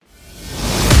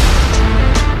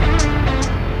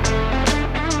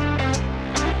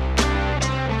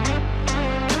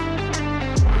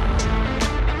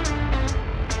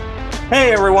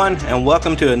Hey everyone, and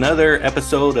welcome to another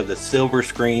episode of the Silver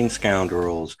Screen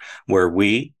Scoundrels, where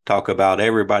we talk about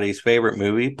everybody's favorite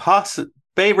movie,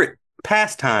 favorite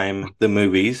pastime, the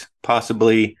movies,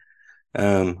 possibly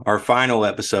our final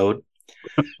episode.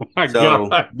 My So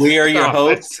God, we are your stop it.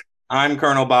 hosts. I'm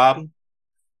Colonel Bob.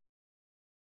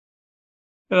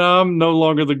 And I'm no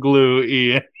longer the glue,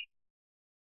 Ian.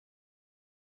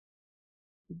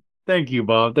 Thank you,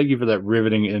 Bob. Thank you for that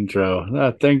riveting intro.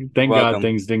 You're Thank God welcome.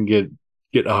 things didn't get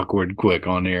awkward quick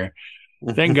on here.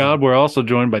 Thank God we're also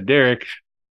joined by Derek.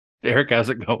 Derek, how's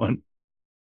it going?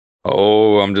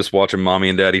 Oh, I'm just watching mommy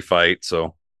and daddy fight,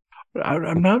 so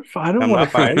I'm not. I don't I'm want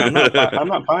to not fighting. fight. I'm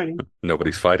not fighting.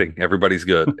 nobody's fighting. Everybody's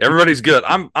good. Everybody's good.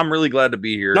 I'm really glad to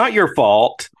be here. Not your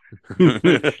fault.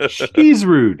 He's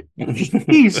rude.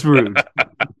 He's rude.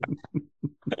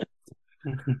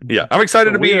 Yeah, I'm excited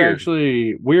So to be here.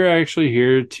 we're actually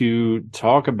here to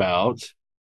talk about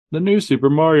the new Super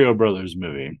Mario Brothers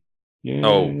movie.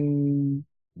 Oh, Yay.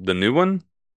 the new one?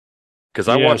 Because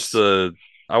Yes.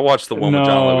 I watched the one with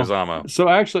John No. Leguizamo. So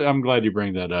actually, I'm glad you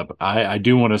bring that up. I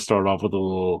do want to start off with a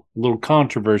little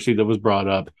controversy that was brought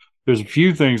up. There's a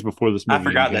few things before this I movie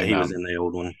forgot that came he out. was in the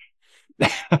old one.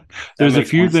 That There's a makes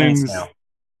few more sense things. now.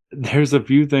 There's a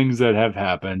few things that have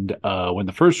happened. When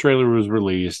the first trailer was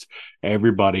released,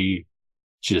 everybody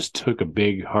just took a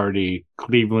big hearty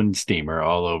Cleveland steamer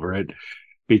all over it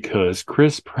because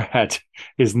Chris Pratt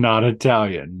is not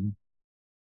Italian.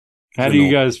 How do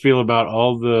you guys feel about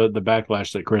all the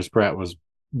backlash that Chris Pratt was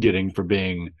getting for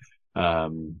being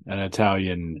an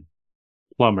Italian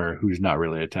plumber who's not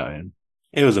really Italian?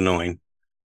 It was annoying.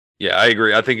 Yeah, I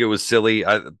agree. I think it was silly.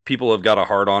 People have got a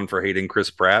hard on for hating Chris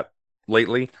Pratt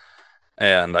lately.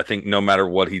 And I think no matter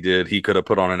what he did, he could have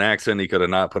put on an accent. He could have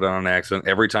not put on an accent.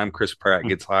 Every time Chris Pratt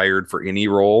gets hired for any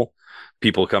role,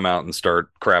 people come out and start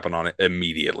crapping on it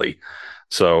immediately.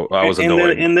 So I was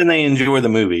annoyed. And then they enjoy the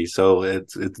movie, so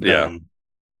it's Yeah, dumb.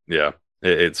 yeah.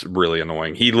 It's really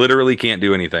annoying. He literally can't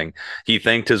do anything. He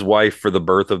thanked his wife for the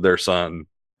birth of their son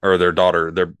or their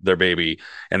daughter, their baby,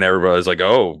 and everybody's like,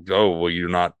 well, you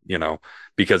not,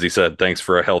 because he said thanks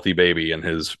for a healthy baby, and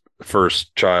his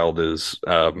first child is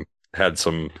had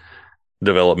some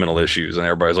developmental issues, and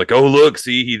everybody's like, oh look,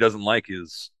 see, he doesn't like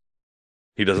his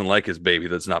baby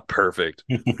that's not perfect.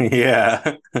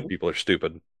 Yeah, People are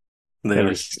stupid. they That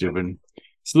were is stupid.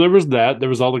 So there was that. There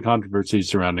was all the controversy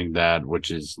surrounding that, which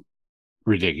is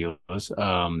ridiculous.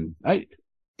 I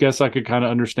guess I could kind of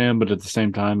understand, but at the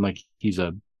same time, like he's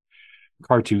a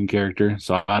cartoon character,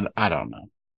 so I don't know.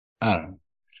 I don't know.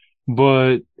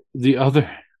 But the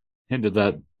other end of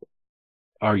that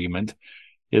argument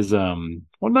is well,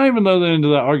 not even the other end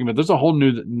of that argument. There's a whole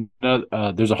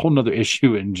there's a whole nother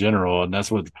issue in general, and that's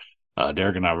what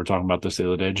Derek and I were talking about this the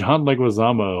other day. John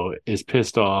Leguizamo is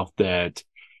pissed off that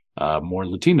more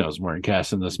Latinos weren't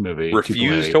cast in this movie to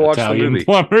Refuse play to watch the Italian movie.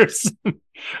 plumbers.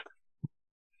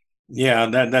 Yeah,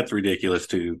 that's ridiculous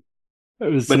too.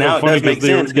 It was But so now it funny does make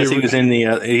sense because the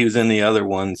he was in the other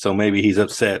one, so maybe he's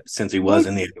upset since he was Well,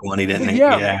 in the other one. He didn't well,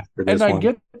 get yeah, asked for and this one. I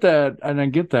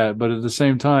get that, but at the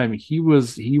same time, he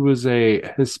was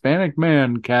a Hispanic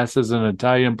man cast as an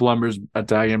Italian plumber's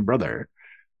Italian brother.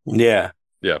 Yeah,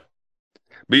 Yeah.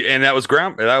 And that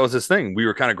was his thing. We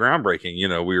were kind of groundbreaking,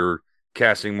 we were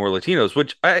casting more Latinos,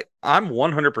 which I'm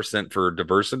 100% for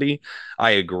diversity.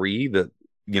 I agree that,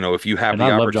 if you have And the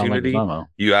I love John opportunity, Leguizamo.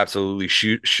 you absolutely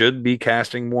should be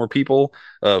casting more people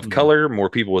of color, more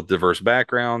people with diverse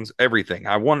backgrounds, everything.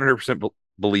 I 100%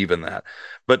 believe in that.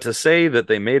 But to say that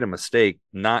they made a mistake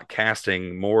not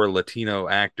casting more Latino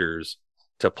actors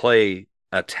to play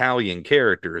Italian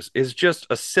characters is just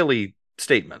a silly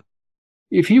statement.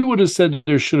 If he would have said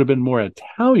there should have been more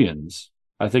Italians,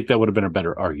 I think that would have been a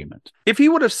better argument. If he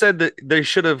would have said that they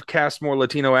should have cast more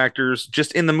Latino actors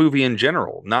just in the movie in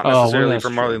general, not Oh, well, necessarily that's for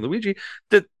Marley and true. Luigi,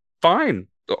 that fine,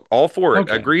 all for it.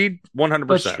 Okay, Agreed,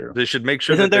 that's 100%. true. They should make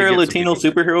sure isn't that they there a get some Latino people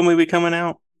in there. superhero movie coming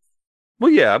out? Well,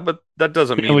 yeah, but that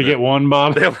doesn't You mean only get one,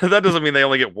 Bob. that doesn't mean they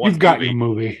only get one You've got movie. your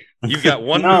movie. You've got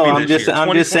one No, movie this year.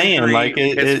 I'm just saying, 2023 like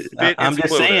has fit I'm its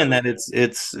just saying quota.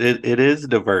 that it is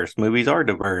diverse. Movies are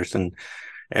diverse, and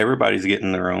everybody's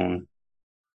getting their own.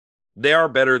 They are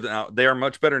better now. They are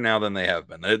much better now than they have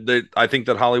been. I think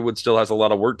that Hollywood still has a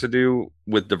lot of work to do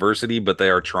with diversity, but they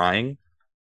are trying.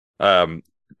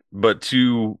 But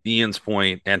to Ian's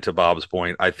point and to Bob's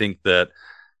point, I think that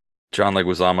John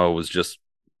Leguizamo was just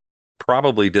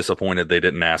probably disappointed they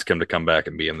didn't ask him to come back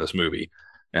and be in this movie,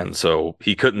 and so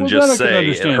he couldn't Well, that just I can say it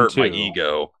understand hurt my too.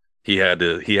 ego. He had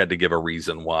to give a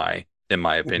reason why, in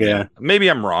my opinion. Yeah, Maybe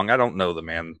I'm wrong. I don't know the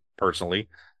man personally,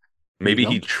 Maybe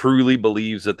he truly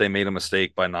believes that they made a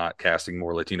mistake by not casting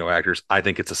more Latino actors. I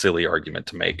think it's a silly argument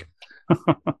to make.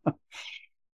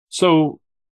 So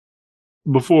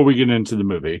before we get into the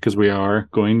movie, because we are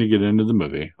going to get into the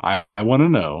movie, I want to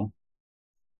know,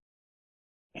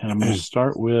 and I'm going to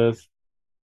start with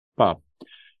Bob.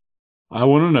 I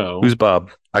want to know. Who's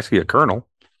Bob? I see a colonel.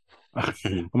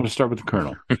 I'm going to start with the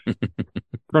Colonel.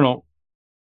 Colonel,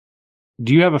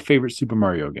 do you have a favorite Super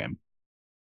Mario game?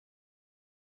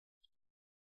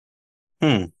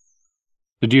 Do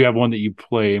you have one that you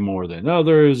play more than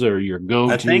others, or your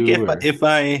go-to? I think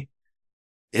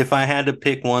if I had to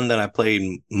pick one that I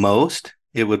played most,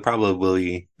 it would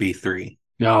probably be 3.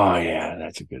 Oh yeah,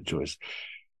 that's a good choice.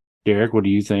 Derek, what do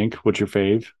you think? What's your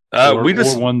fave? Or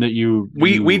one that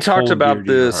we talked about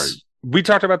this. heart? We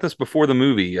talked about this before the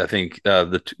movie. I think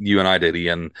you and I did,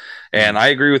 Ian, and I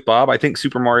agree with Bob. I think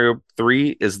Super Mario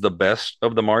 3 is the best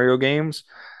of the Mario games,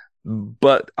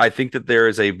 but I think that there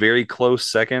is a very close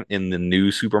second in the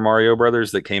new Super Mario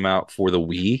Brothers that came out for the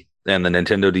Wii and the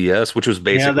Nintendo DS, which was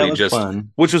basically fun.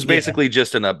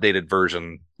 Just an updated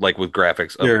version, like with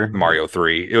graphics of Mario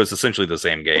 3. It was essentially the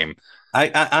same game.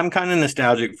 I'm kind of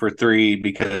nostalgic for 3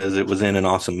 because it was in an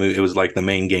awesome movie. It was like the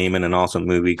main game in an awesome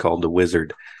movie called The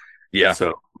Wizard. Yeah.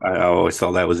 So I always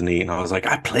thought that was neat. And I was like,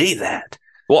 I play that.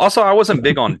 Well, also, I wasn't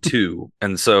big on 2.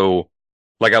 And so,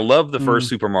 like, I love the first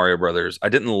Super Mario Brothers. I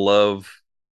didn't love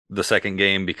the second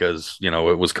game because,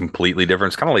 it was completely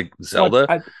different. It's kind of like Zelda.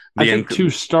 I think 2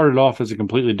 started off as a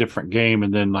completely different game,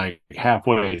 and then like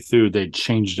halfway through, they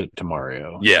changed it to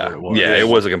Mario. Yeah. It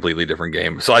was a completely different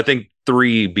game. So I think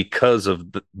 3, because of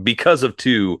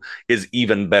 2, is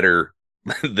even better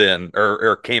than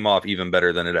or came off even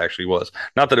better than it actually was.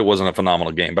 Not that it wasn't a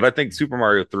phenomenal game, but I think Super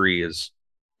Mario 3 is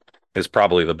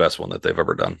probably the best one that they've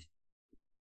ever done.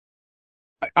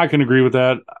 I can agree with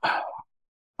that.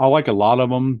 I like a lot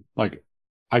of them. Like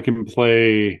I can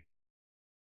play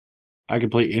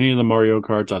any of the Mario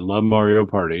Karts. I love Mario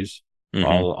parties.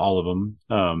 All of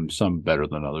them. Some better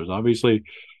than others. Obviously,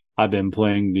 I've been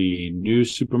playing the new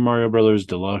Super Mario Brothers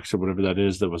Deluxe or whatever that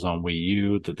is that was on Wii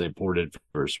U that they ported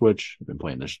for Switch. I've been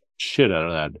playing the shit out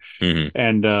of that.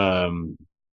 And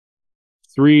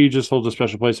 3 just holds a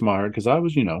special place in my heart because I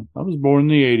was born in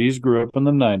the 80s, grew up in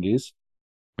the 90s.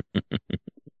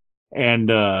 And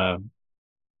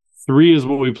 3 is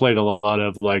what we played a lot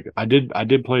of. Like I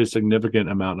did play a significant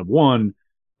amount of 1,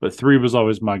 but 3 was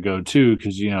always my go-to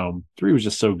because 3 was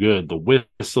just so good. The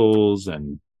whistles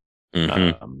and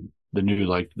the new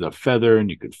like the feather and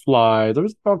you could fly. There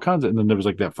was all kinds of, and then there was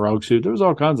like that frog suit. There was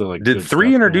all kinds of like. Did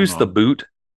 3 introduce the boot?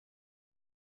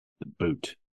 The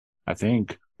boot, I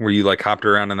think. Where you like hopped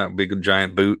around in that big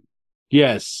giant boot?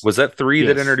 Yes. Was that 3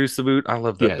 that introduced the boot? I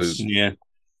love that boot. Yeah.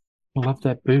 I love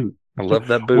that boot. I love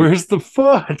that boot. Where's the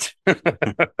foot?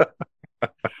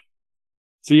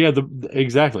 So yeah,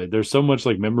 exactly. There's so much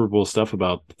like memorable stuff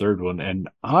about the third one, and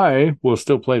I will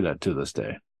still play that to this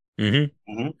day.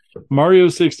 Mario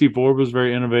 64 was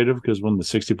very innovative because when the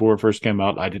 64 first came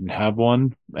out, I didn't have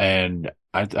one, and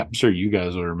I'm sure you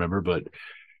guys will remember, but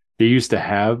they used to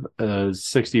have a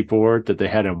 64 that they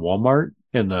had in Walmart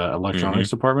in the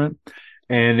electronics department,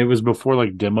 and it was before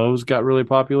like demos got really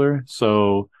popular.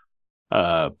 So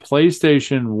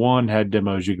PlayStation 1 had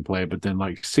demos you could play, but then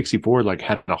like 64 like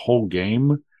had a whole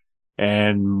game.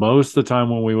 And most of the time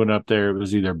when we went up there, it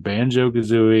was either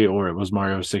Banjo-Kazooie or it was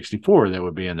Mario 64 that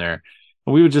would be in there.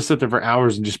 And we would just sit there for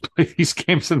hours and just play these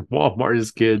games in Walmart as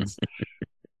kids.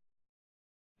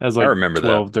 As like I remember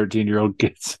 12, 13-year-old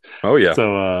kids. Oh yeah.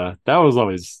 So that was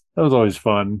always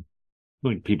fun.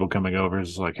 Like people coming over,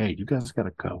 it's like, hey, you guys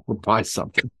gotta go. We'll buy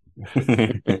something.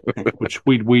 Which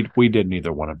we did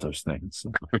neither one of those things.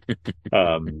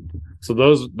 So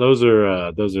those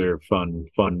are fun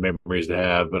memories to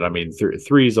have. But I mean,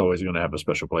 3 is always going to have a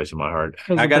special place in my heart.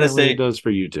 I gotta say, it does for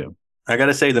you too. I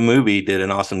gotta say, the movie did an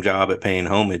awesome job at paying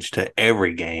homage to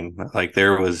every game. Like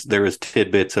there was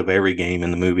tidbits of every game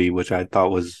in the movie, which I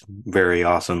thought was very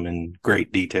awesome and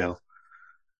great detail.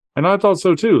 And I thought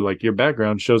so too. Like your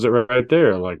background shows it right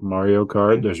there. Like Mario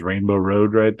Kart, there's Rainbow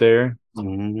Road right there.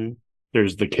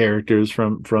 There's the characters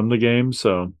from the game.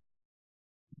 So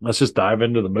let's just dive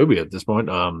into the movie at this point.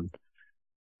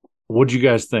 What did you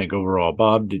guys think overall,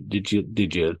 Bob? Did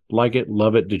you like it,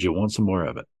 love it? Did you want some more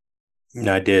of it?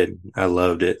 I did. I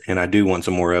loved it, and I do want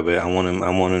some more of it. I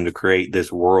want him to create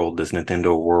this world, this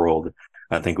Nintendo world.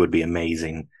 I think would be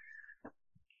amazing.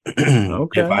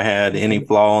 Okay. If I had any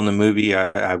flaw in the movie,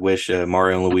 I wish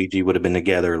Mario and Luigi would have been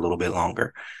together a little bit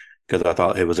longer because I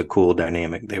thought it was a cool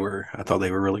dynamic. I thought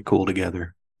they were really cool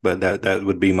together. But that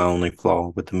would be my only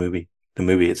flaw with the movie. The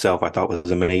movie itself, I thought was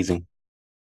amazing.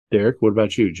 Derek, what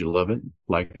about you? Did you love it?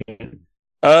 Like it?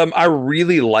 I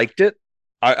really liked it.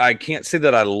 I can't say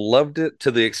that I loved it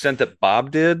to the extent that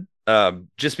Bob did,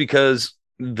 just because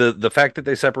the fact that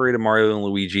they separated Mario and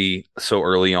Luigi so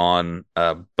early on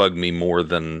bugged me more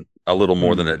than a little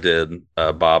more than it did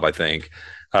Bob. I think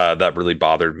that really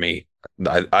bothered me.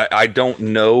 I don't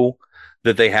know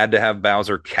that they had to have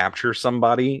Bowser capture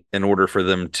somebody in order for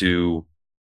them to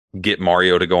get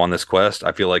Mario to go on this quest.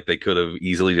 I feel like they could have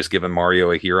easily just given Mario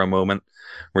a hero moment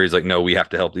where he's like, "No, we have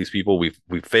to help these people. We've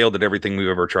failed at everything we've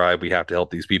ever tried. We have to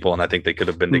help these people." And I think they could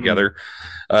have been together.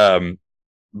 Um,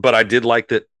 but I did like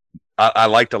that. I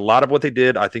liked a lot of what they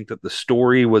did. I think that the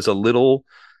story was a little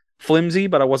flimsy,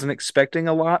 but I wasn't expecting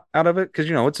a lot out of it because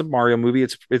it's a Mario movie.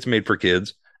 It's made for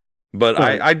kids. But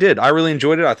Right. I really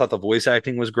enjoyed it. I thought the voice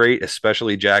acting was great,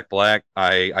 especially Jack Black.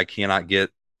 I cannot get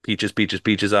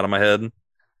Peaches out of my head.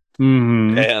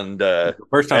 Mm-hmm. And The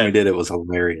first time he did it was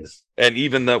hilarious. and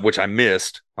even though, which I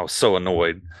missed, I was so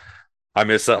annoyed. I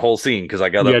missed that whole scene because I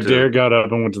Yeah, Derek got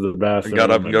up and went to the bathroom.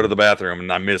 got up and go to the bathroom,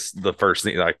 and I missed the first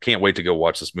scene. I can't wait to go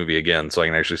watch this movie again so I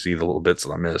can actually see the little bits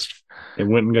that I missed. and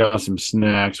went and got some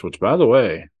snacks, which, by the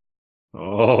way,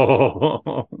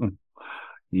 oh,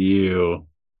 you.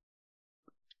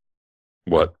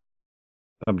 What?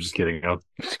 I'm just kidding. I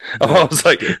was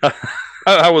like,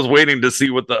 I was waiting to see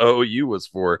what the OU was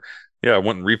for. Yeah, I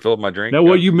went and refilled my drink. No,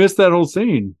 well, you missed that whole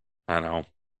scene. I know.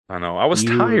 I was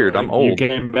tired. I'm You old.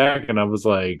 came back, and I was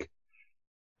like,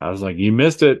 you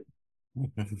missed it.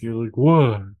 You're like,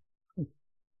 what?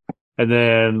 And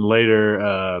then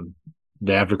later,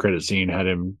 the after credit scene had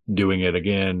him doing it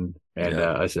again, and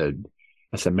Yeah. I said,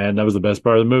 man, that was the best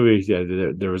part of the movie.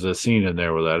 Yeah, there was a scene in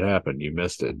there where that happened. You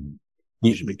missed it.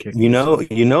 You should be kicking you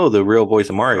know, the real voice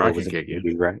of Or Mario I was can in kick the you.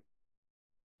 movie, right?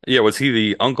 Yeah, was he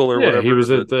the uncle or Yeah, whatever? he was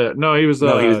at the. No, he was.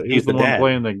 No, He was the the one dad.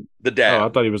 playing the. The dad. Oh, I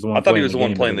thought he was the one. I thought he was the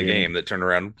one playing the game that turned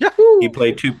around. Yahoo! He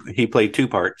played two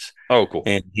parts, Oh, cool.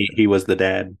 and he was the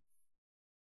dad.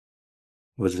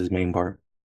 Was his main part.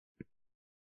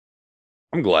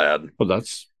 I'm glad Well,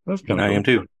 that's kind And of I cool. am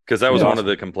too. because that was Yeah. one of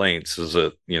the complaints is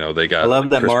that they got. I love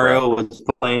that Chris Mario Pratt. was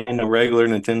playing a regular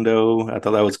Nintendo. I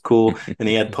thought that was cool, and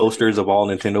he had posters of all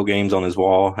Nintendo games on his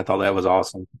wall. I thought that was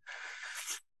awesome.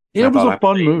 Yeah, I it was thought a I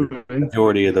fun played movie. the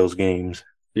majority of those games.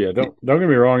 Yeah, don't get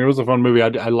me wrong. It was a fun movie.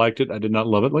 I liked it. I did not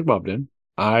love it like Bob did.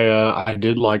 I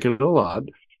did like it a lot.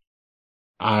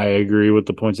 I agree with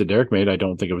the points that Derek made. I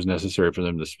don't think it was necessary for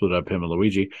them to split up him and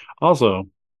Luigi. Also,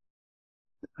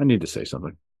 I need to say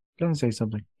something. Can I say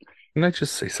something? Can I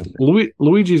just say something?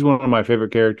 Luigi's one of my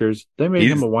favorite characters. They made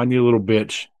him a whiny little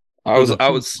bitch. I was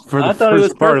for the I thought it was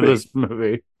first part of perfect. this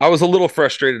movie. I was a little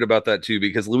frustrated about that too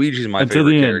because Luigi's my Until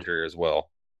favorite the end. character as well.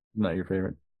 Not your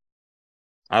favorite.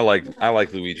 I like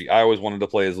Luigi. I always wanted to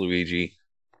play as Luigi.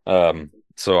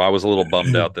 So I was a little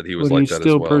bummed out that he was But like he that as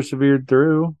still well. persevered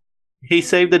through He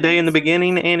saved the day in the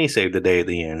beginning, and he saved the day at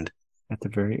the end. at the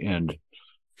very end.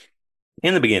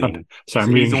 In the beginning, So I'm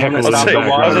So he's being the one that heckled stopped in the the I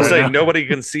was water. gonna background say right now. nobody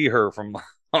can see her from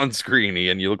on screen,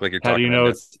 Ian. You look like you're How do talking. you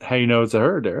know it's a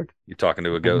her, Derek? You're talking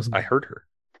to a ghost. I heard her.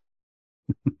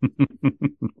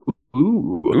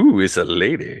 Ooh, Ooh, it's a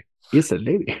lady. it's a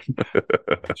lady.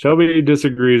 Shelby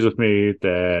disagrees with me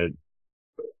that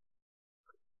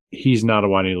he's not a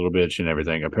whiny little bitch and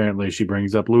everything. Apparently, she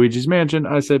brings up Luigi's Mansion.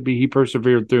 I said he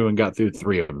persevered through and got through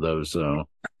 3 of those. So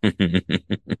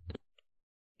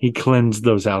he cleansed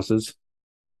those houses.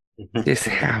 This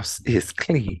house is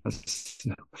clean.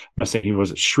 I say he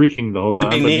wasn't shrieking the whole It'd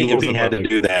be time, but neat he if he wasn't had to like,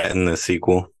 do that in the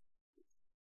sequel.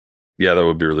 Yeah, that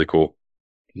would be really cool.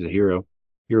 he's a hero. I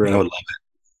Hero. would love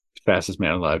Fastest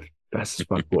man alive. Fastest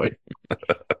fuck boy.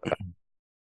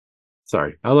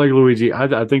 Sorry, I like Luigi.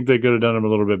 I think they could have done him a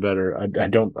little bit better. I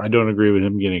don't agree with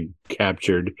him getting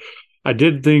captured. I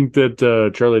did think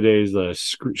that Charlie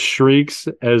Day's shrieks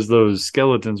as those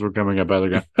skeletons were coming up out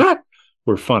of the ground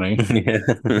were funny.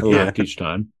 it. I laughed each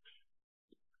time.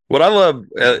 What I love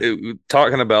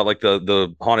talking about like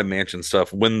the haunted mansion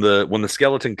stuff when the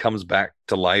skeleton comes back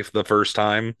to life the first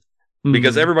time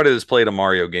because Mhm. everybody that's played a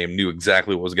Mario game knew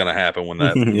exactly what was going to happen when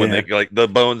when Yeah. they like the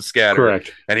bones scattered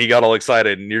Correct. and he got all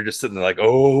excited and you're just sitting there like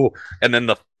oh and then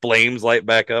the flames light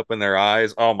back up in their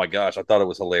eyes. Oh my gosh, I thought it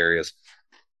was hilarious.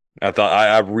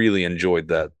 I really enjoyed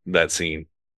that scene.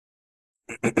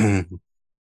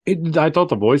 I thought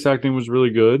the voice acting was really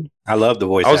good. I love the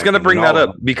voice. I was going to acting bring in that all of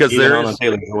up them, because even Anna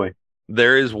Taylor-Joy.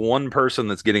 there is one person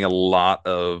that's getting a lot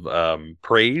of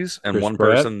praise and Chris one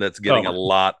Pratt? person that's getting a Oh.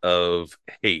 lot of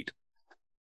hate.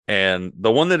 And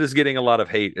the one that is getting a lot of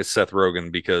hate is Seth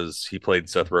Rogen because he played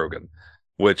Seth Rogen.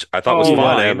 which I thought was Oh, fine.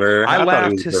 whatever. I I thought he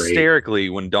laughed was great. hysterically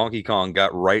when Donkey Kong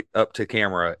got right up to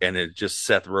camera and it just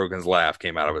Seth Rogen's laugh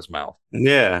came out of his mouth.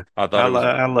 Yeah, I thought it was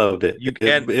I loved it. you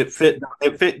It and it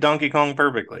fit Donkey Kong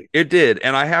perfectly. it did.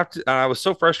 And I have to and I was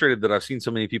so frustrated that I've seen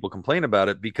so many people complain about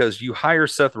it because you hire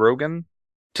Seth Rogen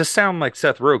to sound like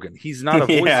Seth Rogen. He's not a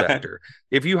voice Yeah, actor.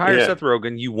 If you hire yeah, Seth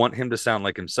Rogen, you want him to sound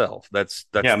like himself. That's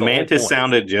yeah. the whole Mantis point.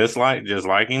 sounded just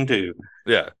like him too,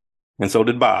 Yeah. and so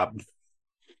did Bob.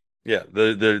 Yeah,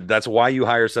 the that's why you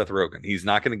hire Seth Rogen. He's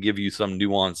not going to give you some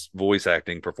nuanced voice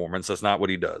acting performance. That's not what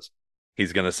he does.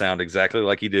 He's going to sound exactly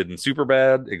like he did in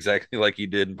Superbad, exactly like he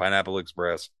did in Pineapple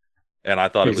Express, and I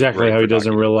thought it was Exactly great how for he does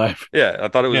in Donkey. real life. Yeah, I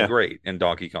thought it was Yeah, great in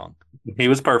Donkey Kong. he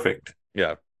was perfect.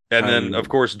 Yeah, and then of Um,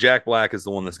 course Jack Black is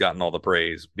the one that's gotten all the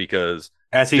praise because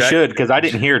as he Jack. should, because I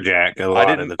didn't hear Jack a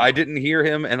lot of the I time. didn't hear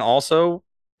him, and also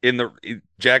in the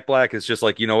Jack Black is just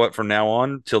like, you know what, from now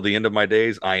on till the end of my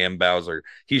days I am Bowser.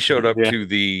 Yeah. He showed up to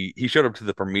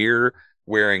the premiere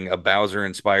wearing a Bowser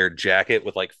inspired jacket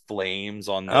with like flames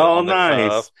Oh, on the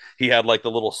cuff. nice. He had like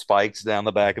the little spikes down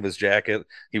the back of his jacket.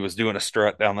 He was doing a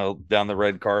strut down the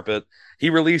red carpet. He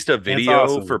released a That's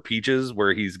video for awesome. Peaches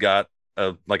where he's got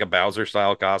a like a Bowser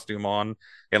style costume on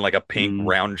in like a pink Mm.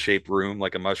 round shaped room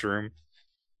like a mushroom.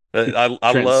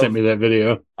 Trent sent me that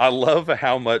video. I love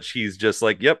how much he's just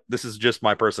like, yep, this is just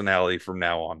my personality from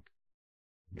now on.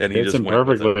 And he Fits just him went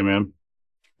with it. perfectly, man.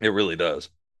 It really does.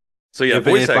 So yeah,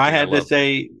 voice If I acting I had to love.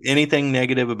 say anything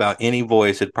negative about any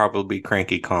voice, it'd probably be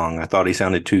Cranky Kong. I thought he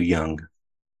sounded too young.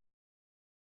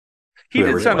 He did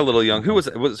Whoever it sound a was. little young. Who was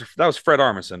it? Was that was Fred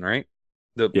Armisen, right?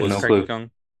 That was No Yes. Cranky clue.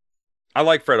 Kong. I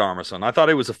like Fred Armisen. I thought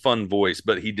it was a fun voice,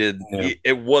 but Yeah.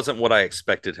 it wasn't what I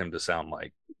expected him to sound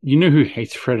like. You know who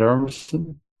hates Fred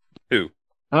Armisen? Who?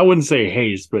 I wouldn't say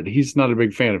hates, but he's not a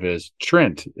big fan of his.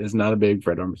 Trent is not a big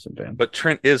Fred Armisen fan. But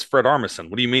Trent is Fred Armisen.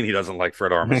 What do you mean he doesn't like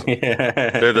Fred Armisen?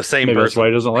 Yeah. They're the same Maybe that's why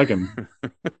he person. doesn't like him.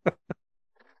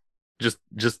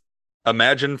 Just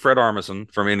imagine Fred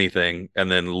Armisen from anything and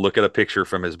then look at a picture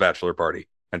from his bachelor party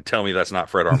and tell me that's not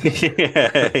Fred Armisen.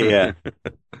 Yeah, yeah.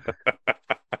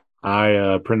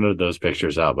 I printed those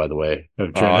pictures out, by the way,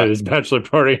 of Trent Uh, at his bachelor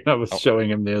party. And I was oh, showing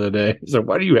him the other day. So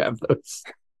why do you have those?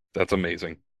 that's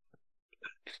amazing.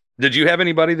 Did you have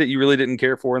anybody that you really didn't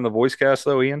care for in the voice cast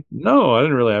though, Ian? No, I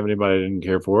didn't really have anybody I didn't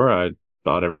care for. I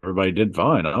thought everybody did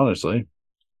fine, honestly.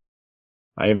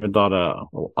 I even thought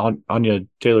Anya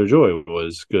Taylor Joy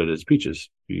was good as Peaches.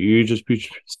 Peaches,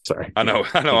 Peaches. Sorry, I know.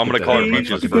 I'm going to call her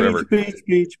Peaches forever.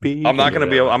 I'm not going to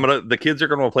be able. The kids are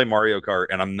going to play Mario Kart,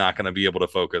 and I'm not going to be able to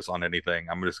focus on anything.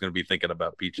 I'm just going to be thinking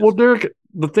about Peaches. Well, Derek,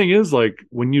 the thing is, like,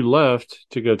 when you left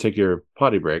to go take your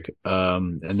potty break,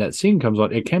 and that scene comes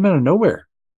on, it came out of nowhere.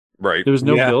 Right. There was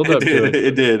no Yeah, build up to it.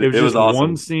 It did. It was It was just awesome.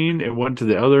 one scene. It went to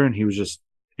the other, and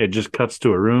it just cuts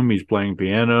to a room. He's playing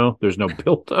piano. There's no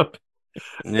build up.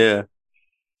 Yeah.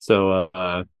 So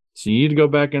you need to go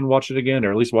back and watch it again,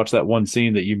 or at least watch that one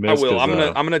scene that you I missed. will. I'm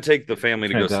gonna take the family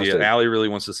to go see it. fantastic. Allie really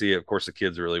wants to see it. Of course, the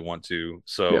kids really want to.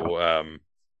 So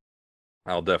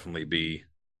I'll definitely be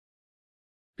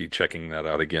checking that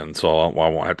out again. So I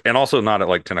won't have to, and also not at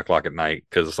like 10 o'clock at night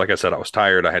because, like I said, I was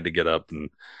tired. I had to get up and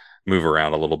move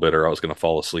around a little bit, or I was going to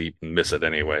fall asleep and miss it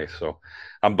anyway. So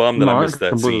I'm bummed that I No, I missed that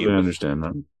completely scene. understand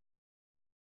that.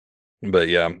 But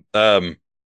yeah,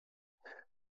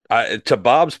 to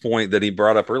Bob's point that he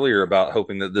brought up earlier about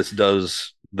hoping that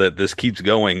this keeps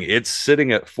going, it's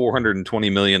sitting at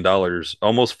 $420 million,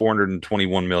 almost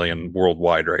 421 million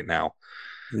worldwide right now.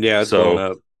 Yeah, it's going So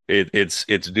up. it's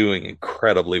doing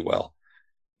incredibly well.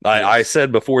 Yes. I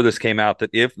said before this came out that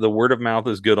if the word of mouth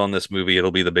is good on this movie,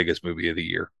 it'll be the biggest movie of the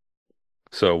year.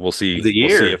 So we'll see. The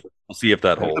year. We'll see if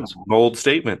that That's holds. a bold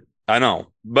statement. I know,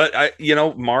 but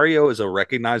Mario is a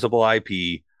recognizable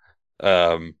IP.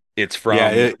 It's from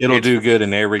Yeah, it'll do good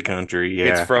in every country. Yeah,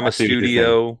 it's from I a see what you're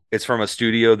saying. studio. It's from a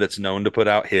studio that's known to put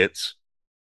out hits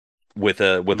with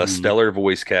a stellar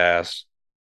voice cast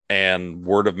and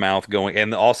word of mouth going,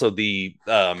 and also the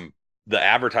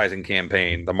advertising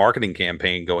campaign, the marketing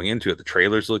campaign going into it. The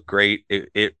trailers look great.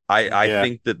 I Yeah.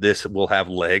 think that this will have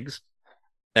legs.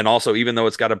 And also, even though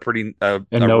it's got a pretty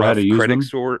And a know how rough to use critic them.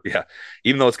 score, yeah,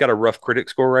 even though it's got a rough critic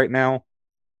score right now,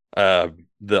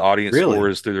 the audience Really? score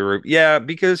is through the roof. Yeah,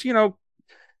 because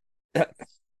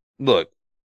look,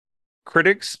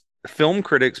 critics, film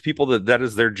critics, people that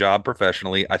is their job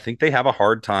professionally, I think they have a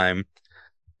hard time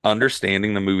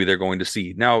understanding the movie they're going to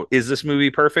see. Now, is this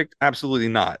movie perfect? Absolutely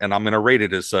not. And I'm going to rate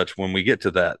it as such when we get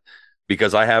to that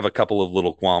because I have a couple of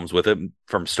little qualms with it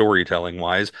from storytelling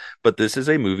wise, but this is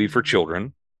a movie for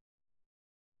children.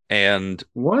 And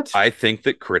What? I think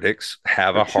that critics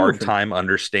have For a hard children. time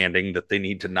understanding that they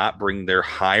need to not bring their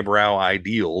highbrow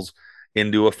ideals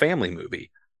into a family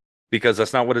movie because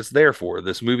that's not what it's there for.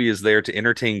 This movie is there to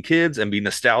entertain kids and be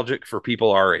nostalgic for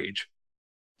people our age.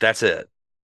 That's it.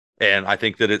 And I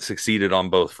think that it succeeded on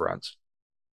both fronts.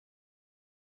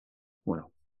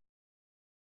 Well,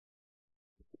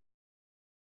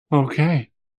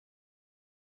 okay.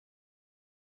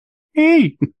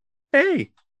 Hey.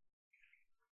 Hey.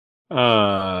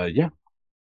 Yeah.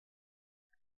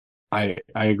 I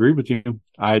agree with you.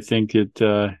 I think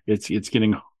it's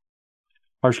getting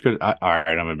harsh. All right,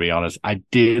 I'm gonna be honest. I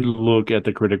did look at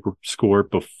the critic score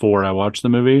before I watched the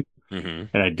movie,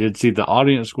 Mm-hmm. and I did see the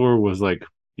audience score was like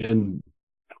in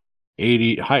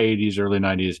high 80s, early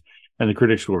 90s, and the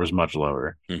critic score was much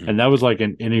lower. Mm-hmm. And that was like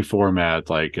in any format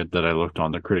like that I looked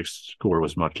on, the critic score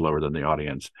was much lower than the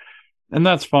audience. And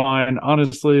that's fine.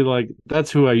 Honestly, like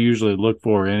that's who I usually look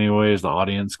for anyway, is the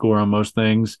audience score on most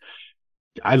things.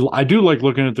 I do like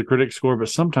looking at the critic score, but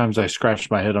sometimes I scratch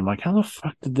my head. I'm like, how the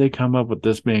fuck did they come up with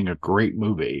this being a great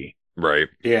movie? Right.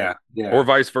 Yeah. Yeah. Or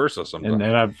vice versa sometimes.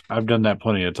 And I've done that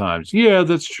plenty of times. Yeah,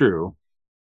 that's true.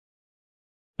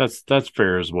 That's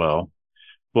fair as well.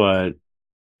 But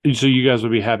so you guys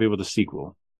would be happy with a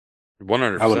sequel?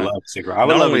 100%. I would love a sequel. I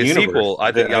would Not love only a a universe. sequel,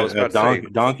 I think I was about to say.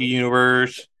 Donkey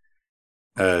universe,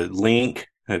 Link.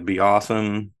 That'd be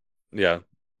awesome. Yeah.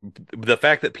 The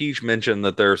fact that Peach mentioned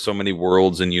that there are so many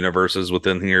worlds and universes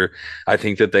within here, I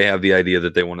think that they have the idea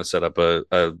that they want to set up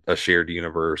a shared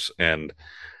universe and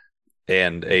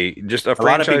a just a A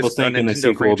lot of people franchise, a thinking the Nintendo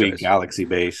sequel will be franchise. galaxy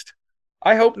based.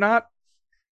 I hope not,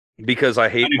 because I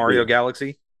hate I do Mario too.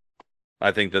 Galaxy.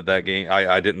 I think that game.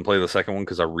 I didn't play the second one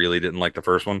because I really didn't like the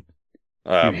first one.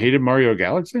 You hated Mario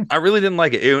Galaxy? I really didn't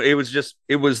like it. It was just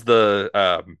it was the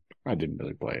I didn't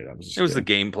really play it. I was just it was the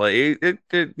gameplay.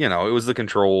 It you know, it was the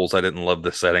controls. I didn't love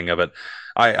the setting of it.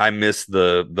 I miss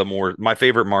the more my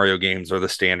favorite Mario games are the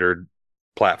standard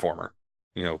platformer.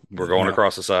 You know, we're going Yeah.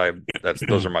 across the side.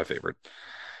 Those are my favorite.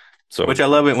 So Which I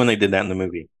love it when they did that in the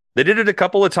movie. they did it a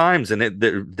couple of times and they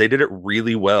did it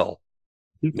really well.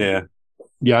 Yeah.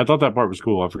 Yeah, I thought that part was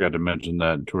cool. I forgot to mention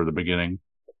that toward the beginning.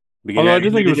 Beginning, Although I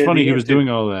did think it was they did funny the he was end, too. doing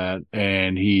all that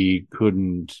and he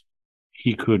couldn't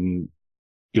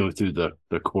go through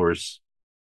the course.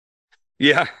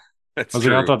 Yeah, that's I was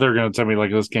true. like, I thought they were going to tell me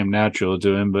like this came natural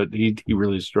to him, but he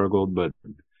really struggled. But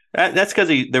That's because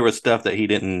there was stuff that he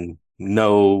didn't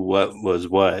know what was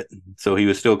what, so he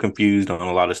was still confused on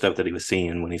a lot of stuff that he was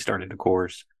seeing when he started the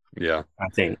course. Yeah. I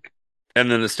think. And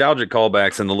the nostalgic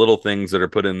callbacks and the little things that are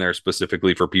put in there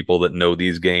specifically for people that know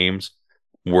these games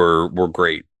were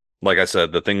great. Like I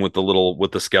said, the thing with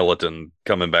the skeleton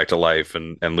coming back to life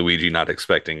and Luigi not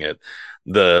expecting it.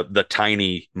 The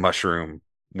tiny mushroom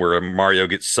where Mario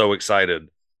gets so excited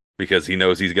because he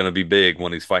knows he's going to be big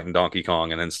when he's fighting Donkey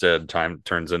Kong and instead time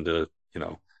turns into, you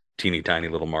know, teeny tiny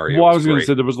little Mario. well, I was was going to great.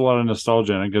 say there was a lot of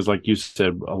nostalgia in it because, like you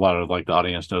said, a lot of like the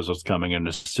audience knows what's coming, and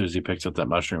as soon as he picks up that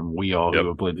mushroom, we all Yep. who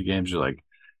have played the games are like,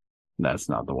 "That's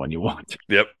not the one you want."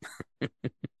 Yep.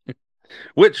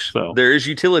 Which So there is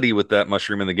utility with that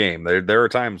mushroom in the game. There are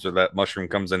times where that mushroom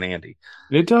comes in handy,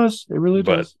 it does. It really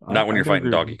but does. not when I you're can fighting agree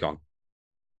with Donkey you. Kong.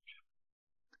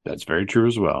 That's very true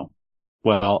as well.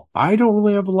 Well, I don't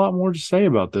really have a lot more to say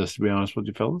about this, to be honest with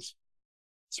you, fellas.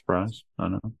 Surprise. I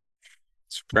know.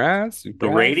 Surprise, The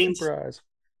ratings? surprise.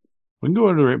 We can go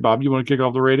into the rate. Bob, you want to kick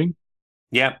off the rating?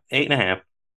 Yep, 8.5.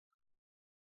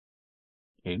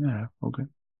 8.5. Okay.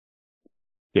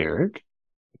 Derek,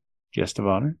 guest of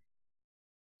honor.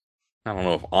 I don't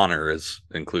know if honor is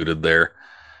included there.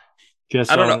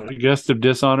 Guest I don't know. Guest of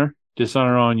dishonor.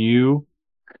 Dishonor on you.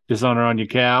 Dishonor on your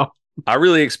cow. I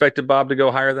really expected Bob to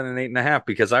go higher than an 8.5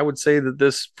 because I would say that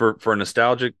this, for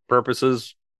nostalgic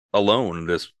purposes alone,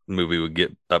 this movie would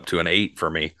get up to an 8 for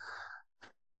me.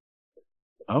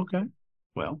 Okay.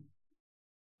 Well,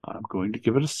 I'm going to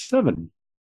give it a 7.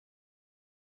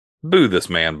 Boo this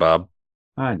man, Bob.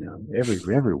 I know.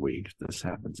 Every week this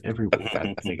happens. Every week.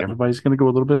 I think everybody's going to go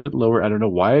a little bit lower. I don't know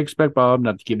why I expect Bob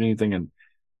not to give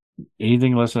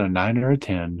anything less than a 9 or a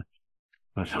 10.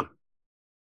 But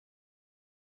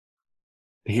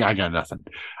yeah, I got nothing.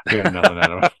 I got nothing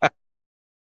out of it.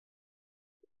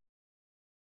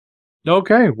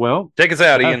 Okay, well, Take us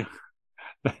out, Ian.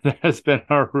 that has been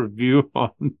our review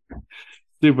on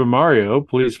Super Mario.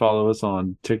 Please follow us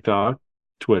on TikTok,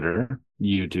 Twitter,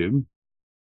 YouTube,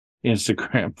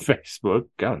 Instagram, Facebook.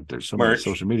 God, there's so many Merch.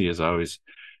 social medias. I always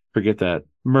forget that.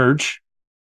 Merch.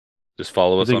 Just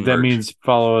follow I us think on that merch. means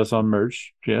follow us on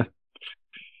merch. Yeah.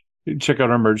 Check out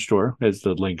our merch store as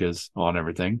the link is on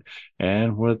everything.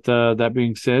 And with that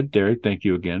being said, Derek, thank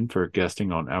you again for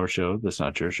guesting on our show. That's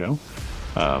not your show.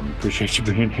 Appreciate you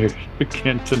being here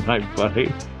again tonight,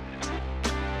 buddy.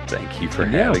 Thank you for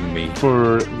Yeah. having me.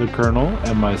 For the Colonel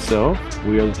and myself,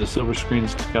 we are the Silver Screen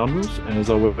Scoundrels, and as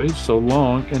always, so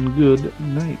long and good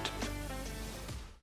night.